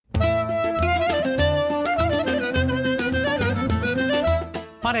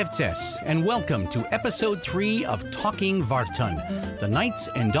Marevtes, and welcome to episode 3 of Talking Vartan, the Knights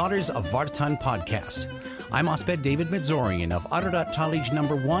and Daughters of Vartan podcast. I'm Osped David Medzorian of Ararat College No.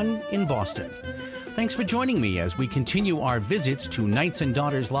 1 in Boston. Thanks for joining me as we continue our visits to Knights and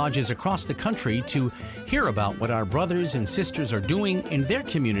Daughters lodges across the country to hear about what our brothers and sisters are doing in their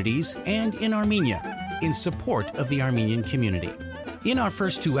communities and in Armenia in support of the Armenian community. In our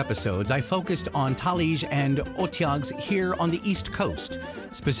first 2 episodes, I focused on Talij and Otyags here on the East Coast,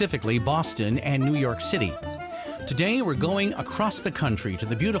 specifically Boston and New York City. Today, we're going across the country to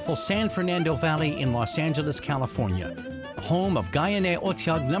the beautiful San Fernando Valley in Los Angeles, California, home of Gayane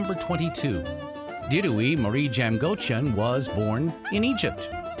Otyag No. 22. Dirui Marie Jamgochan was born in Egypt,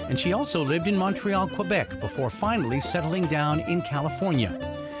 and she also lived in Montreal, Quebec, before finally settling down in California.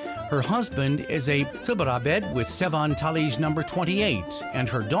 Her husband is a Tsibarabed with Sevan Talij No. 28, and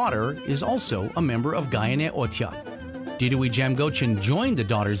her daughter is also a member of Gayane Otyag. Dirui Jamgochan joined the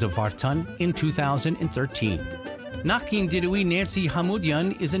Daughters of Vartan in 2013. Nakin Dirui Nancy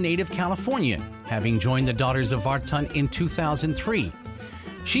Hamudian is a native Californian, having joined the Daughters of Vartan in 2003.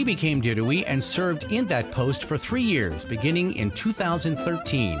 She became Dirui and served in that post for 3 years, beginning in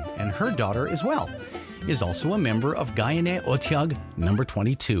 2013, and her daughter as well is also a member of Gayane Otyag No.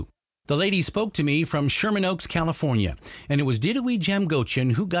 22. The lady spoke to me from Sherman Oaks, California, and it was Dirui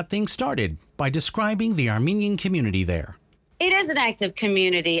Jamgochan who got things started by describing the Armenian community there. It is an active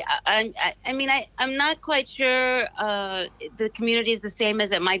community. I'm not quite sure the community is the same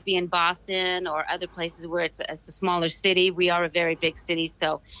as it might be in Boston or other places where it's a smaller city. We are a very big city,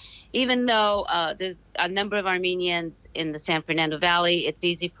 so even though there's a number of Armenians in the San Fernando Valley, it's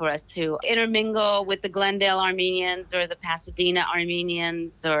easy for us to intermingle with the Glendale Armenians or the Pasadena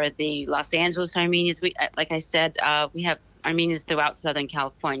Armenians or the Los Angeles Armenians. Like I said, we have Armenians throughout Southern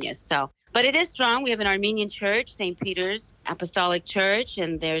California. But it is strong. We have an Armenian church, St. Peter's Apostolic Church,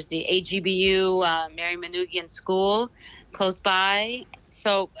 and there's the AGBU Mary Manoukian School close by.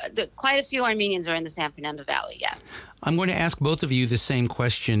 So quite a few Armenians are in the San Fernando Valley, yes. I'm going to ask both of you the same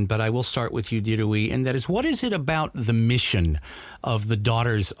question, but I will start with you, Dirui, and that is, what is it about the mission of the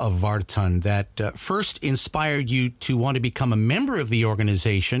Daughters of Vartan that first inspired you to want to become a member of the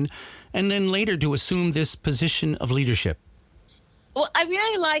organization and then later to assume this position of leadership? Well, I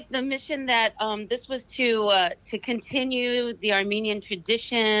really like the mission that this was to continue the Armenian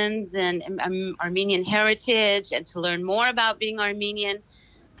traditions and Armenian heritage and to learn more about being Armenian.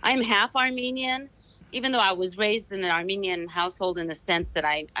 I'm half Armenian, even though I was raised in an Armenian household in the sense that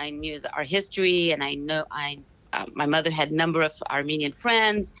I knew our history and I know my mother had a number of Armenian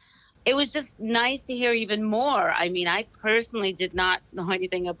friends. It was just nice to hear even more. I mean, I personally did not know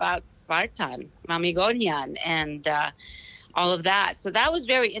anything about Vartan, Mamigonyan, and all of that. So that was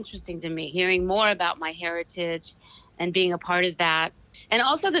very interesting to me, hearing more about my heritage and being a part of that. And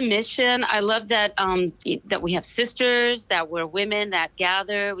also the mission. I love that that we have sisters, that we're women that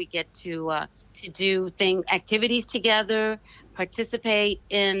gather. We get to do activities together, participate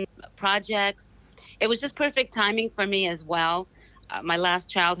in projects. It was just perfect timing for me as well. My last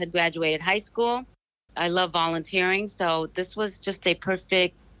child had graduated high school. I love volunteering, so this was just a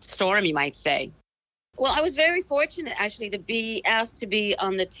perfect storm, you might say. Well, I was very fortunate, actually, to be asked to be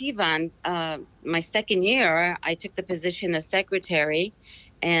on the Tivan. My second year, I took the position of secretary,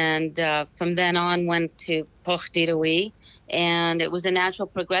 and from then on went to Poch Dirui, and it was a natural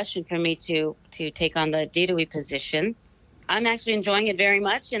progression for me to take on the Dirui position. I'm actually enjoying it very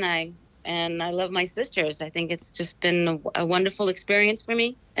much, and I love my sisters. I think it's just been a wonderful experience for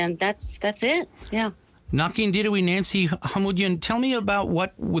me, and that's it. Yeah. Nakin Dirui Nancy Hamudian, tell me about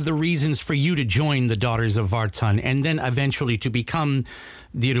what were the reasons for you to join the Daughters of Vartan and then eventually to become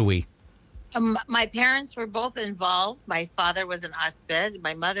Dirui. My parents were both involved. My father was an Osped.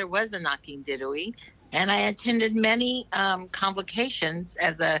 My mother was a Nakin Dirui. And I attended many convocations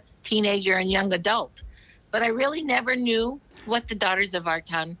as a teenager and young adult. But I really never knew what the Daughters of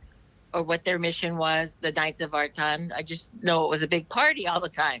Vartan or what their mission was, the Knights of Vartan. I just know it was a big party all the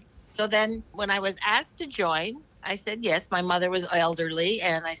time. So then when I was asked to join, I said yes. My mother was elderly,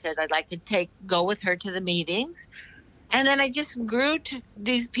 and I said I'd like to go with her to the meetings. And then I just grew to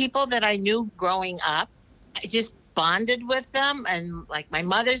these people that I knew growing up. I just bonded with them, and like my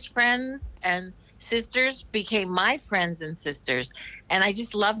mother's friends and sisters became my friends and sisters. And I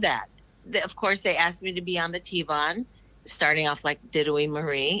just love that. Of course, they asked me to be on the Tivan, starting off like Dirui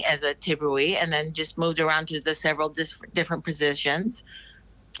Marie as a Tibrui, and then just moved around to the several different positions.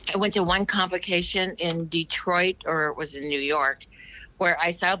 I went to one convocation in Detroit, or it was in New York, where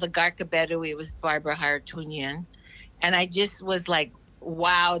I saw the Garka Bedouin. It was Barbara Hartunian. And I just was like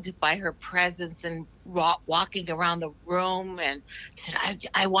wowed by her presence and walking around the room, and said,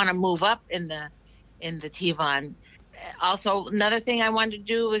 I want to move up in the Tivon. Also, another thing I wanted to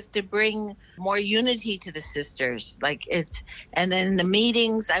do was to bring more unity to the sisters. And then the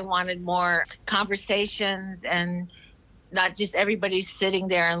meetings, I wanted more conversations and not just everybody sitting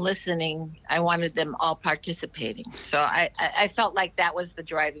there and listening. I wanted them all participating. So I felt like that was the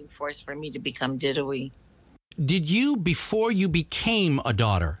driving force for me to become Didowi. Did you, before you became a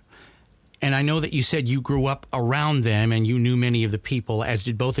daughter, and I know that you said you grew up around them and you knew many of the people, as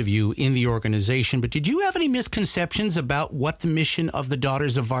did both of you, in the organization, but did you have any misconceptions about what the mission of the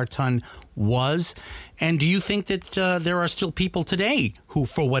Daughters of Vartan was? And do you think that there are still people today who,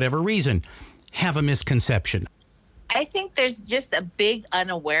 for whatever reason, have a misconception? I think there's just a big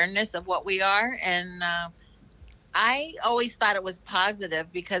unawareness of what we are, and I always thought it was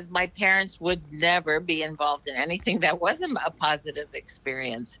positive because my parents would never be involved in anything that wasn't a positive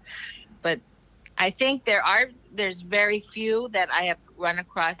experience. But I think there's very few that I have run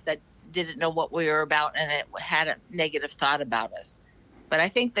across that didn't know what we were about and it had a negative thought about us. But I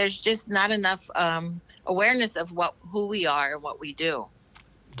think there's just not enough awareness of who we are and what we do.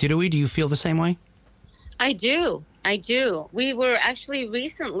 Didowi, do you feel the same way? I do. We were actually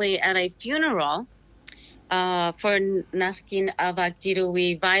recently at a funeral for Nakin Avak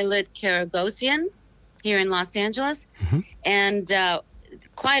Didowi Violet Karagosian here in Los Angeles. Mm-hmm. And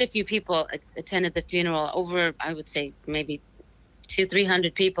quite a few people attended the funeral. Over, I would say, maybe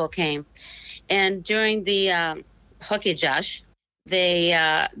 200-300 people came. And during the Hokejash, they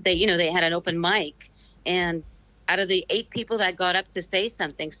had an open mic, and out of the 8 people that got up to say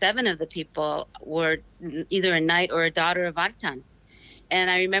something, 7 of the people were either a knight or a daughter of Vartan. And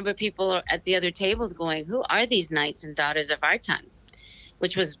I remember people at the other tables going, who are these knights and daughters of Vartan?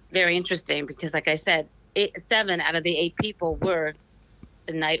 Which was very interesting because, like I said, 7 out of the 8 people were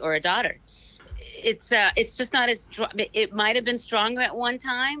a knight or a daughter. It's just not as strong. It might have been stronger at one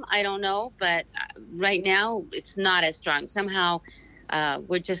time. I don't know. But right now, it's not as strong. Somehow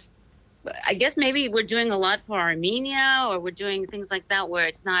we're just, I guess maybe we're doing a lot for Armenia, or we're doing things like that where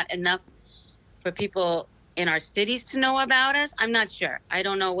it's not enough for people in our cities to know about us. I'm not sure. I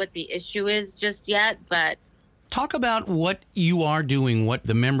don't know what the issue is just yet, but... Talk about what you are doing, what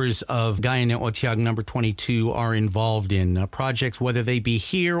the members of Gayane Otiag number 22 are involved in, projects, whether they be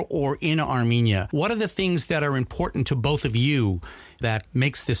here or in Armenia. What are the things that are important to both of you that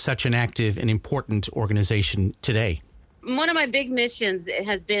makes this such an active and important organization today? One of my big missions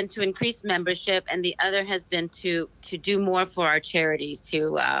has been to increase membership, and the other has been to do more for our charities,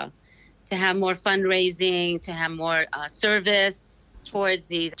 to have more fundraising, to have more service towards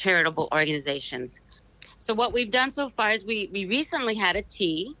these charitable organizations. So what we've done so far is we recently had a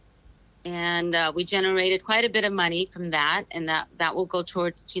tea, and we generated quite a bit of money from that, and that will go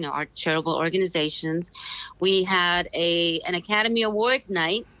towards our charitable organizations. We had an Academy Awards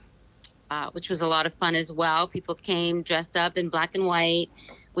night, which was a lot of fun as well. People came dressed up in black and white.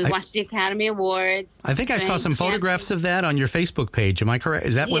 We watched the Academy Awards. I think I saw some photographs of that on your Facebook page. Am I correct?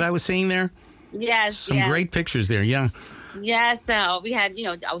 Is that what I was seeing there? Yes. Some great pictures there, yeah. Yes, we had,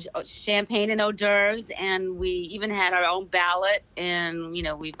 champagne and hors d'oeuvres, and we even had our own ballot, and,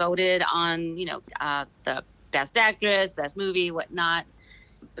 we voted on, the best actress, best movie, whatnot.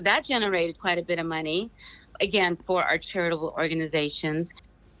 That generated quite a bit of money, again, for our charitable organizations.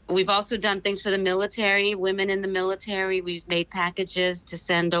 We've also done things for the military, women in the military. We've made packages to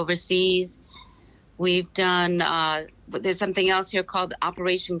send overseas. We've done, there's something else here called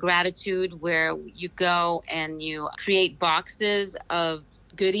Operation Gratitude, where you go and you create boxes of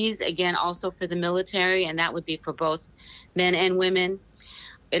goodies, again, also for the military, and that would be for both men and women.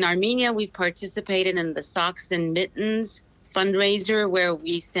 In Armenia, we've participated in the Socks and Mittens fundraiser, where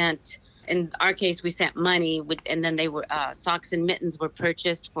we sent, in our case, we sent money, and then they were socks and mittens were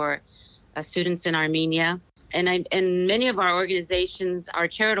purchased for students in Armenia. And many of our organizations, our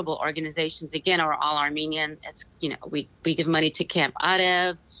charitable organizations, again, are all Armenian. It's, we give money to Camp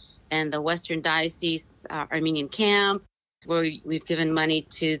Arev and the Western Diocese Armenian Camp, where we've given money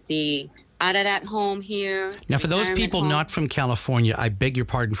to the Ararat home here. Now, for those people not from California, I beg your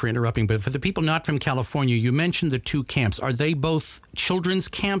pardon for interrupting, but for the people not from California, you mentioned the 2 camps. Are they both children's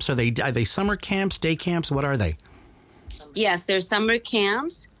camps? Are they summer camps, day camps? What are they? Yes, they're summer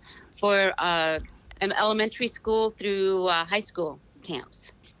camps for elementary school through high school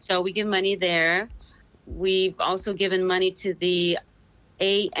camps. So we give money there. We've also given money to the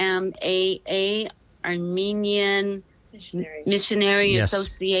AMAA, Armenian Missionary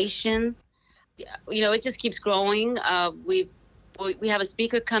Association. It just keeps growing. We have a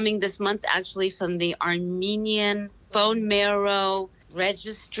speaker coming this month, actually, from the Armenian Bone Marrow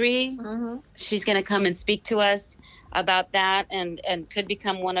registry. She's going to come and speak to us about that, and could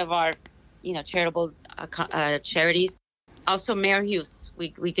become one of our, charitable charities. Also, Mayor Hughes.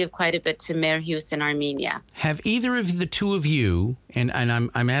 We give quite a bit to Mayor Hughes in Armenia. Have either of the two of you, and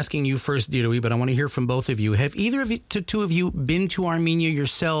I'm asking you first, Didoui, but I want to hear from both of you. Have either of the two of you been to Armenia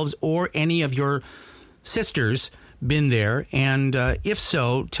yourselves, or any of your sisters been there? And if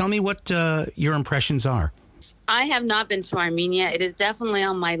so, tell me what your impressions are. I have not been to Armenia. It is definitely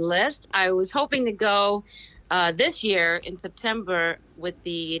on my list. I was hoping to go this year in September with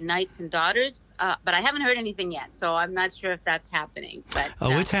the Knights and Daughters, but I haven't heard anything yet, so I'm not sure if that's happening. But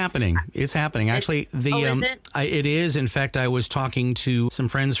it's happening. It's happening. Actually, it is. In fact, I was talking to some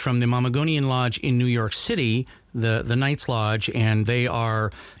friends from the Mamagonian Lodge in New York City, the Knights Lodge, and they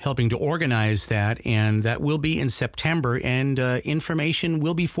are helping to organize that, and that will be in September, and information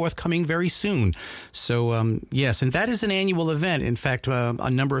will be forthcoming very soon. So, yes, and that is an annual event. In fact, a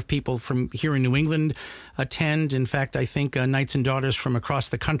number of people from here in New England attend. In fact, I think Knights and Daughters from across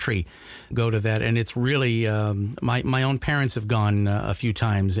the country go to that, and it's really, my own parents have gone a few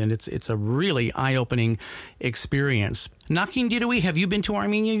times, and it's a really eye-opening experience. Nakin Didoui, have you been to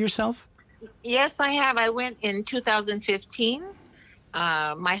Armenia yourself? Yes, I have. I went in 2015.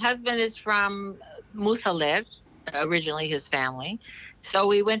 My husband is from Musaler, originally his family. So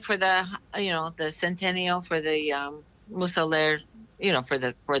we went for the centennial for the Musaler,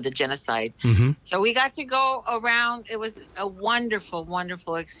 for the genocide. Mm-hmm. So we got to go around. It was a wonderful,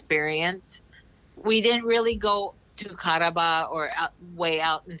 wonderful experience. We didn't really go to Karabakh or way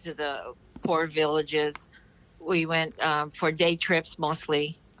out into the poor villages. We went for day trips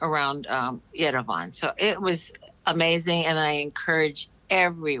mostly around Yerevan. So it was amazing, and I encourage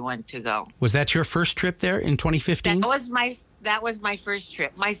everyone to go. Was that your first trip there in 2015? That was my first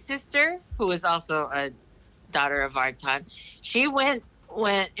trip. My sister, who is also a daughter of Vartan, she went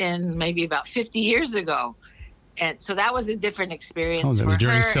in maybe about 50 years ago. And so that was a different experience. Oh, that was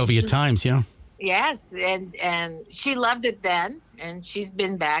during Soviet times, yeah. Yes, and she loved it then, and she's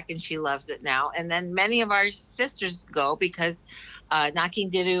been back and she loves it now. And then many of our sisters go because Nakin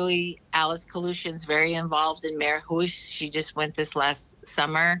Didoui, Alice Kalushin's very involved in Mayor Hughes. She just went this last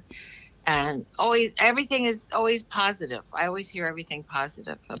summer. And everything is always positive. I always hear everything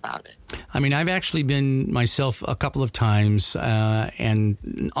positive about it. I mean, I've actually been myself a couple of times, and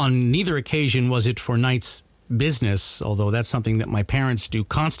on neither occasion was it for Knights business, although that's something that my parents do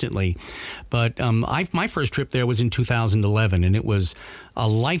constantly. But my first trip there was in 2011, and it was a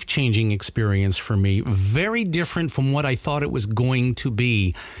life-changing experience for me, very different from what I thought it was going to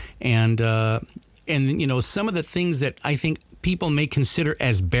be. And some of the things that I think people may consider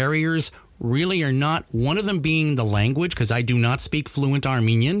as barriers really are not, one of them being the language, because I do not speak fluent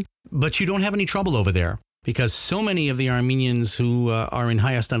Armenian, but you don't have any trouble over there because so many of the Armenians who are in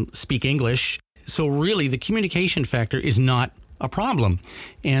Hayastan speak English. So really the communication factor is not a problem.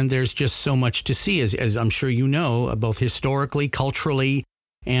 And there's just so much to see, as I'm sure you know, both historically, culturally,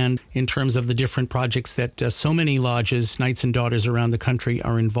 and in terms of the different projects that so many lodges, Knights and Daughters around the country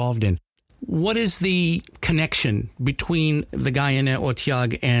are involved in. What is the connection between the Gayane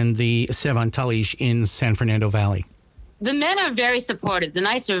Otyag and the Sevan Talij in San Fernando Valley? The men are very supportive. The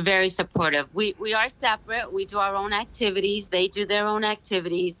Knights are very supportive. We are separate. We do our own activities. They do their own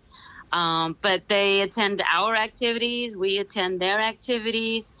activities. But they attend our activities. We attend their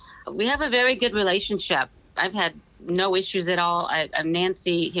activities. We have a very good relationship. I've had no issues at all. I'm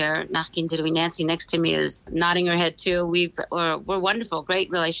Nancy here, Nakin Didoui. Nancy next to me is nodding her head too. We're wonderful, great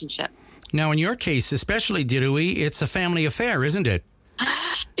relationship. Now, in your case, especially Didoui, it's a family affair, isn't it?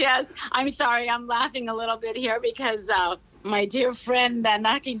 Yes. I'm sorry. I'm laughing a little bit here because my dear friend,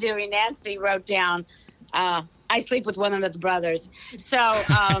 Nakin Didoui, Nancy, wrote down, I sleep with one of the brothers. So,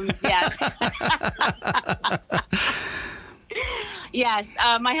 yes. Yes.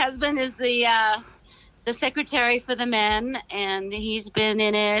 My husband is the secretary for the men, and he's been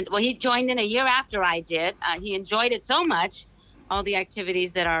in it. Well, he joined in a year after I did. He enjoyed it so much, all the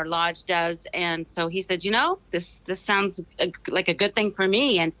activities that our lodge does. And so he said, this sounds like a good thing for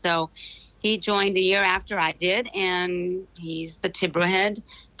me. And so he joined a year after I did, and he's the Tibru head.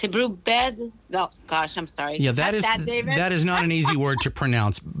 Tibru bed. Oh, gosh, I'm sorry. Yeah, that is not an easy word to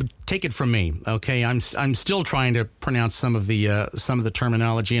pronounce. Take it from me, okay? I'm still trying to pronounce some of the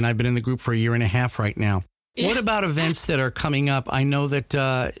terminology, and I've been in the group for a year and a half right now. What about events that are coming up? I know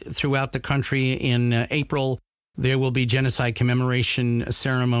that throughout the country in April, there will be genocide commemoration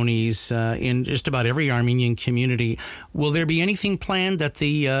ceremonies in just about every Armenian community. Will there be anything planned that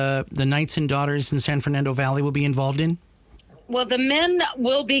the Knights and Daughters in San Fernando Valley will be involved in? Well, the men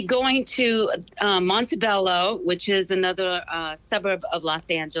will be going to Montebello, which is another suburb of Los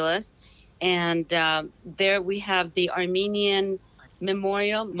Angeles. And there we have the Armenian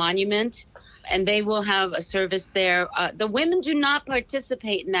Memorial Monument, and they will have a service there. The women do not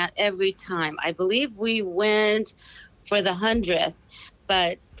participate in that every time. I believe we went for the 100th,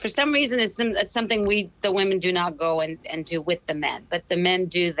 but for some reason it's something the women do not go and do with the men. But the men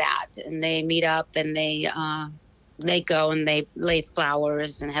do that, and they meet up and they go and they lay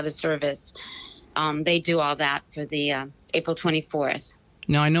flowers and have a service. They do all that for the April 24th.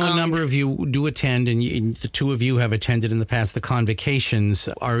 Now, I know a number of you do attend, and the two of you have attended in the past, the convocations.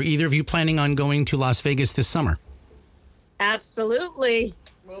 Are either of you planning on going to Las Vegas this summer? Absolutely.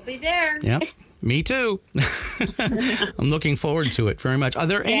 We'll be there. Yeah, me too. I'm looking forward to it very much. Are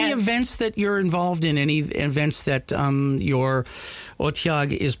there any events that you're involved in, any events that your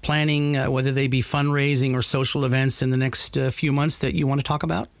Otyag is planning, whether they be fundraising or social events in the next few months that you want to talk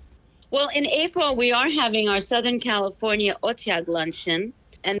about? Well, in April, we are having our Southern California Otyag Luncheon,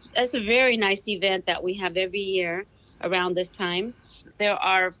 and it's a very nice event that we have every year around this time. There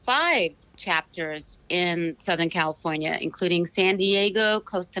are 5 chapters in Southern California, including San Diego,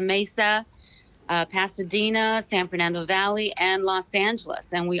 Costa Mesa, Pasadena, San Fernando Valley, and Los Angeles.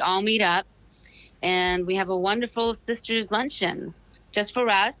 And we all meet up, and we have a wonderful sisters luncheon just for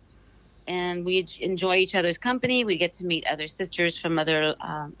us. And we enjoy each other's company. We get to meet other sisters from other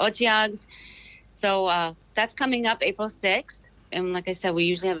Otyags. So that's coming up April 6th. And like I said, we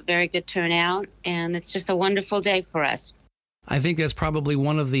usually have a very good turnout. And it's just a wonderful day for us. I think that's probably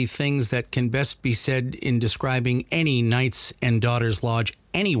one of the things that can best be said in describing any Knights and Daughters Lodge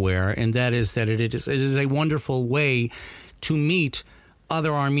anywhere. And that is that it is a wonderful way to meet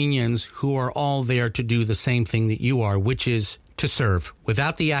other Armenians who are all there to do the same thing that you are, which is to serve,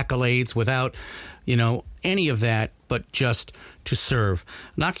 without the accolades, without, any of that, but just to serve.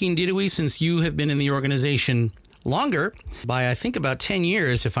 Nakin Didui, since you have been in the organization longer, by I think about 10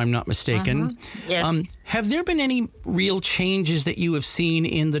 years, if I'm not mistaken, Yes. Have there been any real changes that you have seen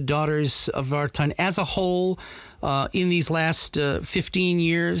in the Daughters of Vartan as a whole in these last 15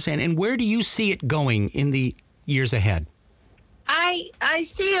 years? And where do you see it going in the years ahead? I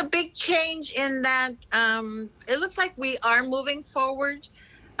see a big change in that it looks like we are moving forward,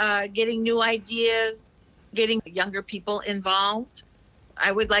 getting new ideas, getting younger people involved.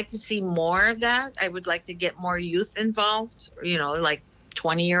 I would like to see more of that. I would like to get more youth involved, like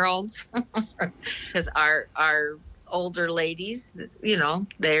 20-year-olds, because our older ladies,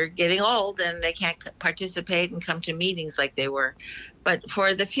 they're getting old and they can't participate and come to meetings like they were. But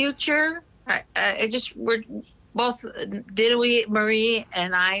for the future, we're both Didui, Marie,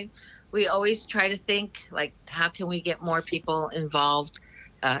 and I, we always try to think, like, how can we get more people involved,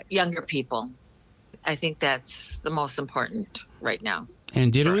 younger people? I think that's the most important right now.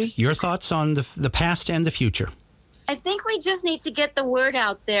 And Didui, your thoughts on the past and the future? I think we just need to get the word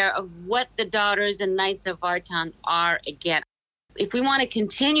out there of what the Daughters and Knights of Vartan are again. If we want to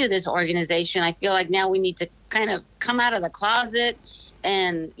continue this organization, I feel like now we need to kind of come out of the closet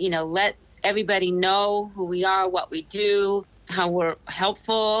and, let everybody know who we are, what we do, how we're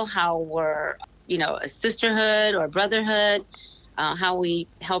helpful, how we're, a sisterhood or brotherhood, how we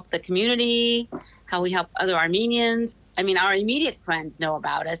help the community, how we help other Armenians. I mean, our immediate friends know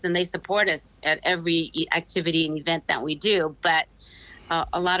about us and they support us at every activity and event that we do. But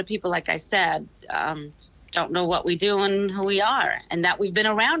a lot of people, like I said, don't know what we do and who we are, and that we've been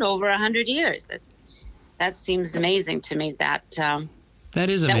around over 100 years. That seems amazing to me that that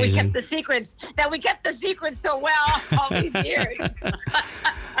is amazing. That we kept the secret so well all these years.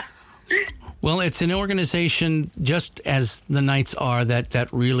 Well, it's an organization, just as the Knights are, that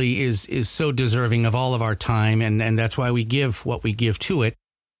really is so deserving of all of our time, and that's why we give what we give to it.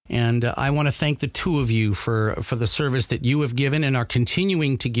 And I want to thank the two of you for the service that you have given and are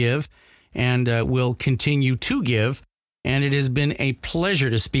continuing to give, and will continue to give. And it has been a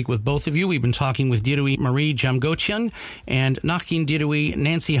pleasure to speak with both of you. We've been talking with Didui Marie Jamgochian and Nakin Didui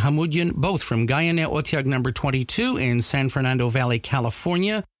Nancy Hamudian, both from Gayane Otyag number 22 in San Fernando Valley,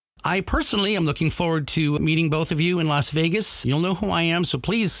 California. I personally am looking forward to meeting both of you in Las Vegas. You'll know who I am, so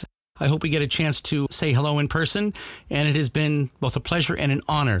please, I hope we get a chance to say hello in person. And it has been both a pleasure and an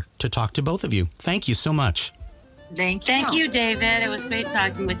honor to talk to both of you. Thank you so much. Thank you. Thank you, David. It was great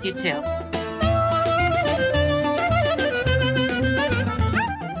talking with you, too.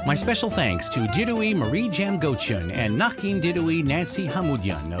 My special thanks to Didui Marie Jamgochian and Nakin Didui Nancy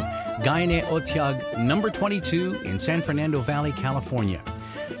Hamudian of Gayane Otyag number 22 in San Fernando Valley, California.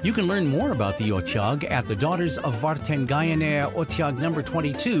 You can learn more about the Otyag at the Daughters of Vartan Gayane Otyag number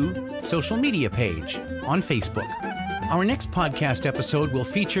 22 social media page on Facebook. Our next podcast episode will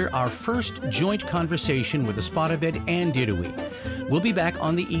feature our first joint conversation with Asparabed and Dirui. We'll be back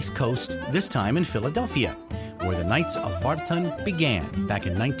on the East Coast, this time in Philadelphia, where the Knights of Vartan began back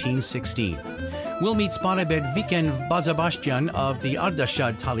in 1916. We'll meet Sparabed Viken Bazabastian of the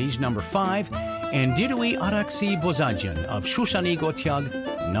Ardashad Talij No. 5 and Dirui Araksi Bozadjian of Shushani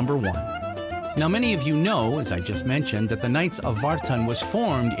Gotyag No. 1. Now, many of you know, as I just mentioned, that the Knights of Vartan was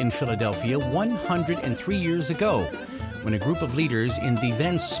formed in Philadelphia 103 years ago, when a group of leaders in the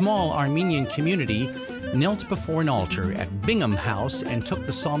then small Armenian community knelt before an altar at Bingham House and took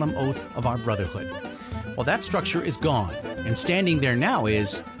the solemn oath of our brotherhood. Well, that structure is gone, and standing there now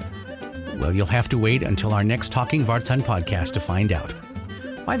is, well, you'll have to wait until our next Talking Vartan podcast to find out.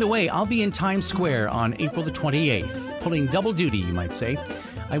 By the way, I'll be in Times Square on April the 28th, pulling double duty, you might say.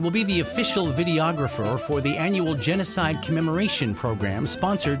 I will be the official videographer for the annual Genocide Commemoration Program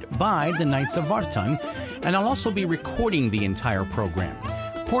sponsored by the Knights of Vartan, and I'll also be recording the entire program,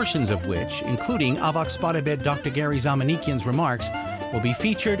 portions of which, including Avak Sparabed Dr. Gary Zamanikian's remarks, will be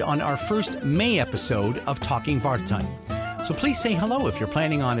featured on our first May episode of Talking Vartan. So please say hello if you're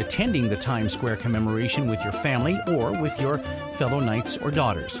planning on attending the Times Square commemoration with your family or with your fellow knights or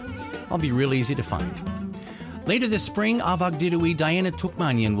daughters. I'll be real easy to find. Later this spring, Avak Dirui Diana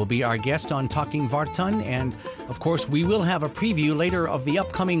Tukmanian will be our guest on Talking Vartan, and of course we will have a preview later of the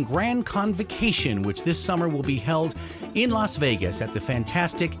upcoming Grand Convocation, which this summer will be held in Las Vegas at the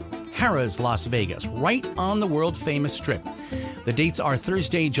fantastic Harrah's Las Vegas, right on the world-famous Strip. The dates are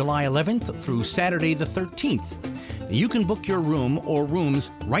Thursday, July 11th through Saturday the 13th. You can book your room or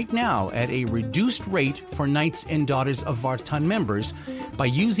rooms right now at a reduced rate for Knights and Daughters of Vartan members by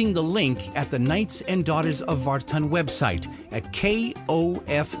using the link at the Knights and Daughters of Vartan website at kofv.org.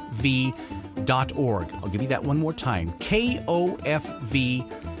 I'll give you that one more time, kofv.org.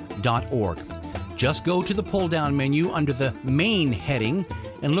 Just go to the pull-down menu under the Main heading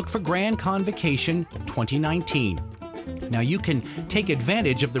and look for Grand Convocation 2019. Now, you can take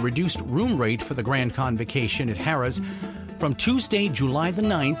advantage of the reduced room rate for the Grand Convocation at Harrah's from Tuesday, July the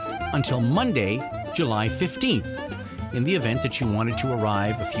 9th until Monday, July 15th, in the event that you wanted to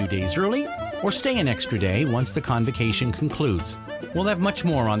arrive a few days early or stay an extra day once the convocation concludes. We'll have much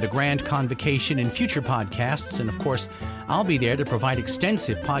more on the Grand Convocation in future podcasts, and of course, I'll be there to provide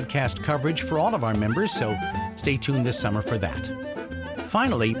extensive podcast coverage for all of our members, so stay tuned this summer for that.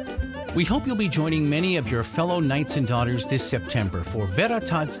 Finally, we hope you'll be joining many of your fellow knights and daughters this September for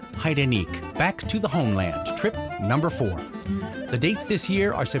Veratad's Hayrenik, Back to the Homeland, trip number 4. The dates this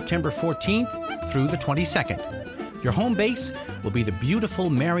year are September 14th through the 22nd. Your home base will be the beautiful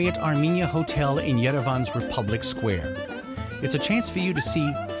Marriott Armenia Hotel in Yerevan's Republic Square. It's a chance for you to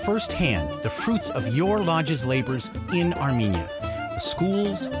see firsthand the fruits of your lodge's labors in Armenia, the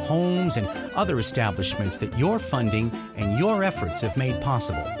schools, homes, and other establishments that your funding and your efforts have made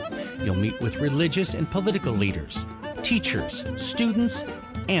possible. You'll meet with religious and political leaders, teachers, students,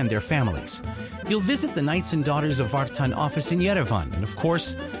 and their families. You'll visit the Knights and Daughters of Vartan office in Yerevan, and of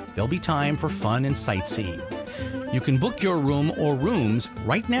course, there'll be time for fun and sightseeing. You can book your room or rooms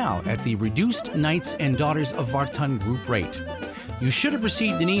right now at the reduced Knights and Daughters of Vartan group rate. You should have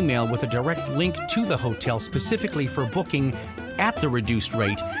received an email with a direct link to the hotel specifically for booking at the reduced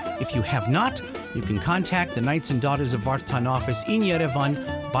rate. If you have not, you can contact the Knights and Daughters of Vartan office in Yerevan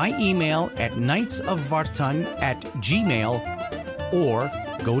by email at knightsofvartan@gmail.com or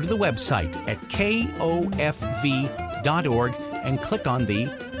go to the website at kofv.org and click on the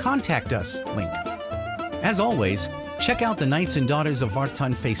Contact Us link. As always, check out the Knights and Daughters of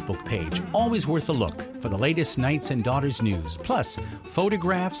Vartan Facebook page. Always worth a look for the latest Knights and Daughters news, plus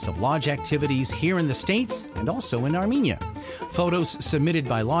photographs of lodge activities here in the States and also in Armenia. Photos submitted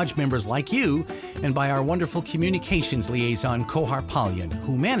by lodge members like you and by our wonderful communications liaison, Kohar Palyan,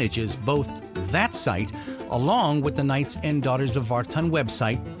 who manages both that site along with the Knights and Daughters of Vartan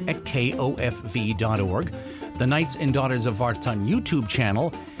website at kofv.org, the Knights and Daughters of Vartan YouTube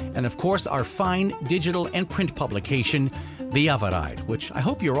channel, and of course our fine digital and print publication, The Avaride, which I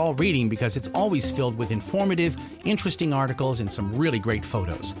hope you're all reading because it's always filled with informative, interesting articles and some really great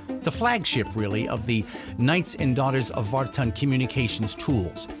photos. The flagship, really, of the Knights and Daughters of Vartan communications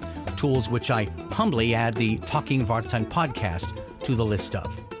tools which I humbly add the Talking Vartan podcast to the list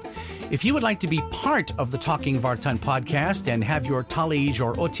of. If you would like to be part of the Talking Vartan podcast and have your Talij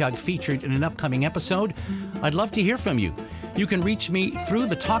or Otyag featured in an upcoming episode, I'd love to hear from you. You can reach me through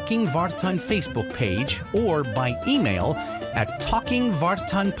the Talking Vartan Facebook page or by email at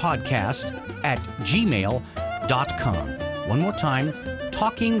talkingvartanpodcast@gmail.com. One more time,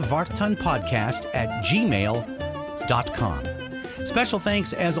 talkingvartanpodcast@gmail.com. Special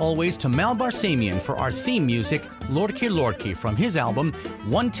thanks, as always, to Mal Barsamian for our theme music, Lorki Lorki, from his album,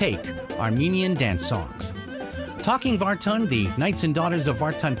 One Take, Armenian Dance Songs. Talking Vartan, the Knights and Daughters of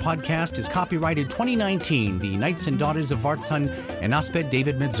Vartan podcast, is copyrighted 2019, the Knights and Daughters of Vartan and Osped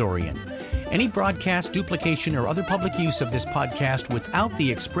David Medzorian. Any broadcast, duplication, or other public use of this podcast without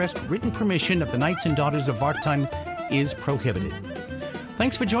the expressed written permission of the Knights and Daughters of Vartan is prohibited.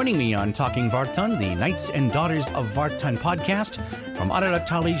 Thanks for joining me on Talking Vartan, the Knights and Daughters of Vartan podcast. From Ararat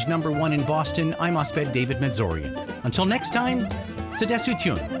College No. 1 in Boston, I'm Osped David Medzorian. Until next time,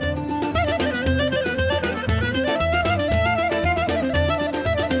 Tsedesutun.